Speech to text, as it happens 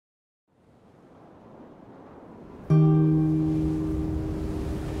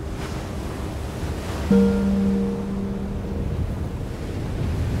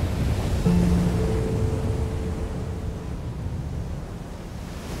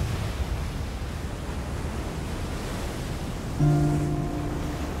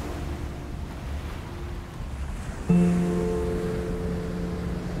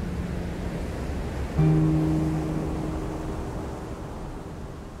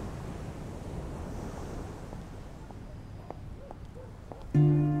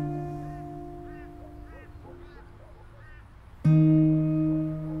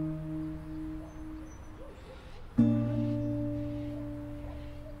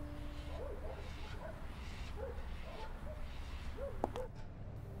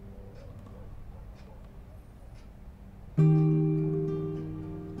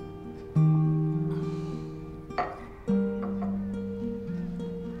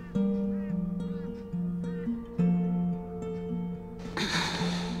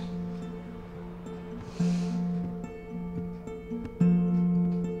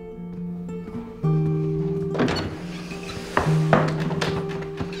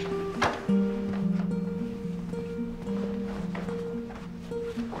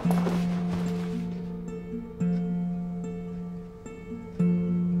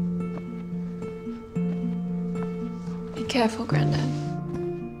careful, Grandad.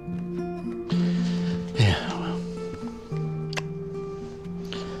 Yeah, well.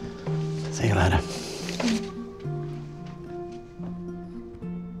 See you later.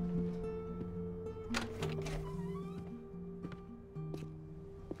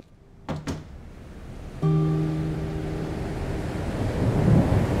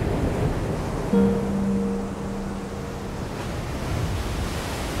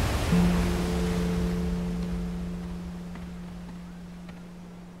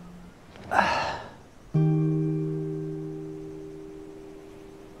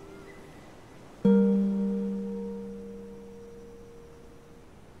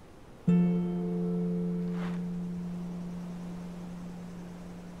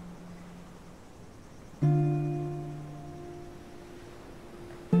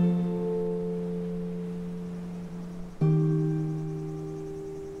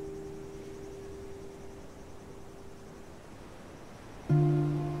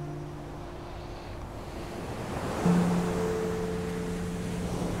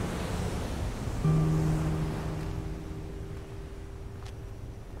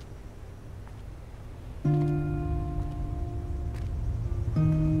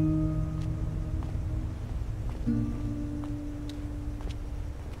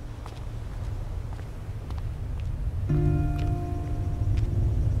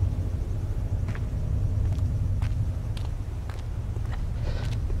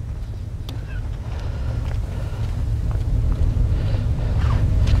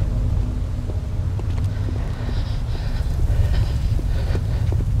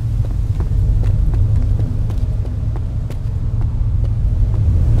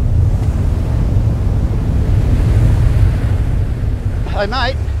 Hey,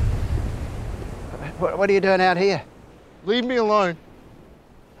 mate. What are you doing out here? Leave me alone.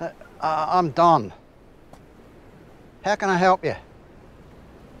 I'm Don. How can I help you?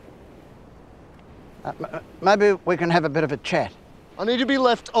 Maybe we can have a bit of a chat. I need to be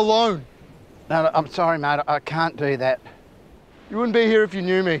left alone. No, I'm sorry, mate. I can't do that. You wouldn't be here if you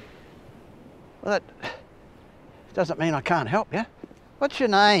knew me. Well, that doesn't mean I can't help you. What's your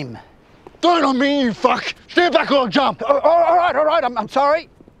name? Don't on me, you fuck! Stand back or I'll jump! All right, I'm sorry.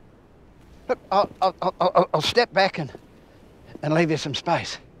 Look, I'll step back and leave you some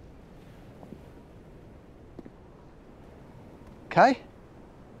space. Okay?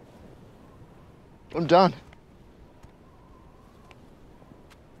 I'm done.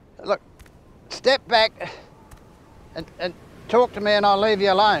 Look, step back and talk to me and I'll leave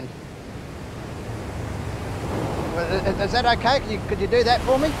you alone. Is that okay? Could you do that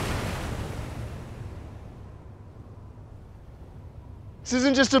for me? This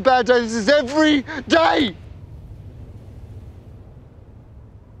isn't just a bad day, this is every day!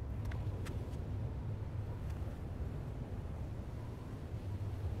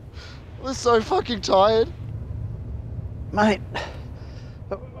 I'm so fucking tired. Mate,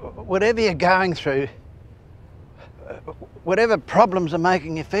 whatever you're going through, whatever problems are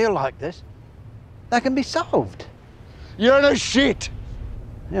making you feel like this, they can be solved. You don't know shit!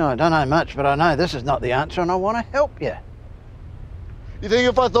 Yeah, I don't know much, but I know this is not the answer and I want to help you. You think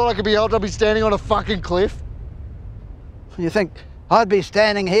if I thought I could be helped, I'd be standing on a fucking cliff? You think I'd be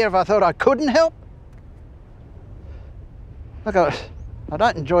standing here if I thought I couldn't help? Look, I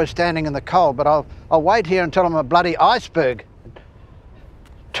don't enjoy standing in the cold, but I'll wait here until I'm a bloody iceberg.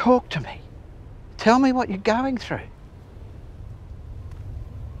 Talk to me. Tell me what you're going through.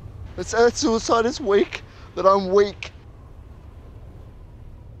 They say that suicide is weak, that I'm weak.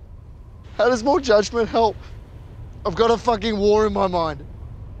 How does more judgment help? I've got a fucking war in my mind.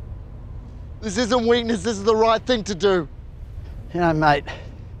 This isn't weakness, this is the right thing to do. You know, mate,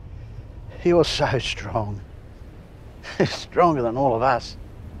 you're so strong. Stronger than all of us.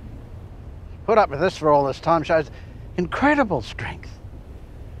 Put up with this for all this time shows incredible strength.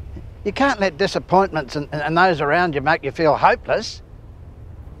 You can't let disappointments and those around you make you feel hopeless.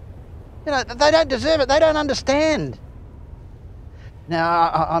 You know, they don't deserve it, they don't understand. Now,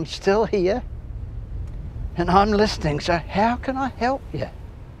 I'm still here. And I'm listening, so how can I help you?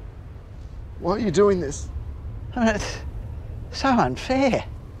 Why are you doing this? I mean, it's so unfair.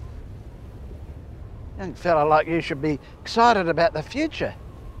 A young fella like you should be excited about the future.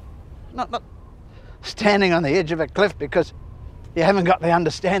 Not standing on the edge of a cliff because you haven't got the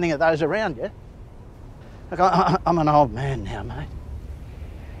understanding of those around you. Look, I'm an old man now, mate.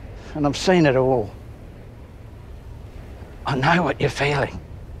 And I've seen it all. I know what you're feeling.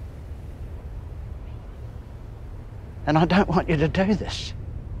 And I don't want you to do this.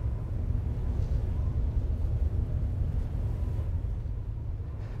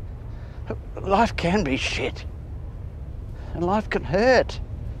 Life can be shit. And life can hurt.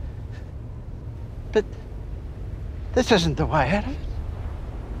 But this isn't the way out of it.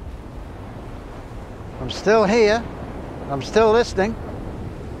 I'm still here. I'm still listening.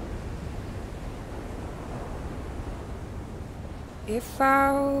 If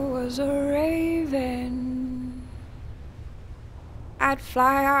I was a raven, I'd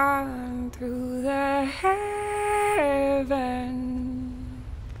fly on through the heavens.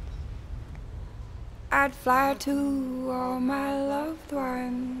 I'd fly to all my loved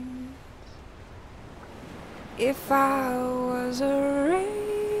ones. If I was a raven.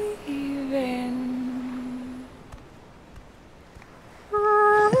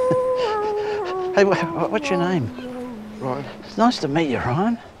 Hey, what's your name? Ryan. It's nice to meet you,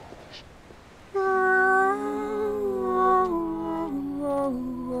 Ryan.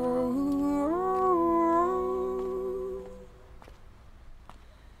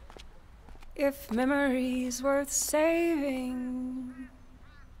 If memories worth saving,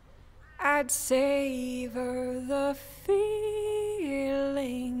 I'd savor the feeling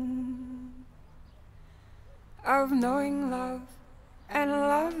of knowing love and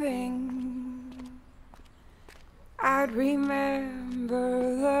loving. I'd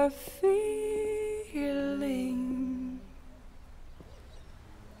remember the feeling.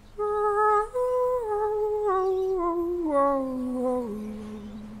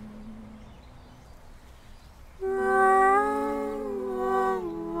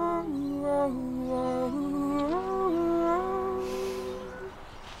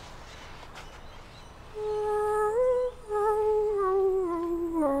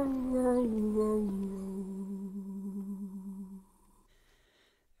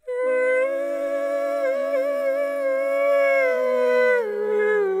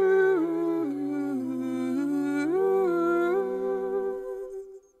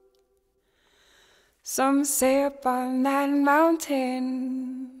 Some say upon that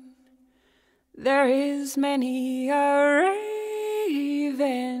mountain there is many a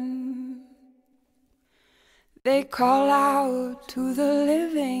raven. They call out to the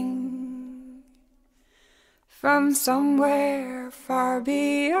living from somewhere far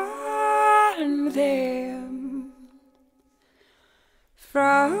beyond them,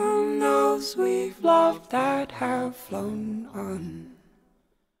 from those we've loved that have flown on.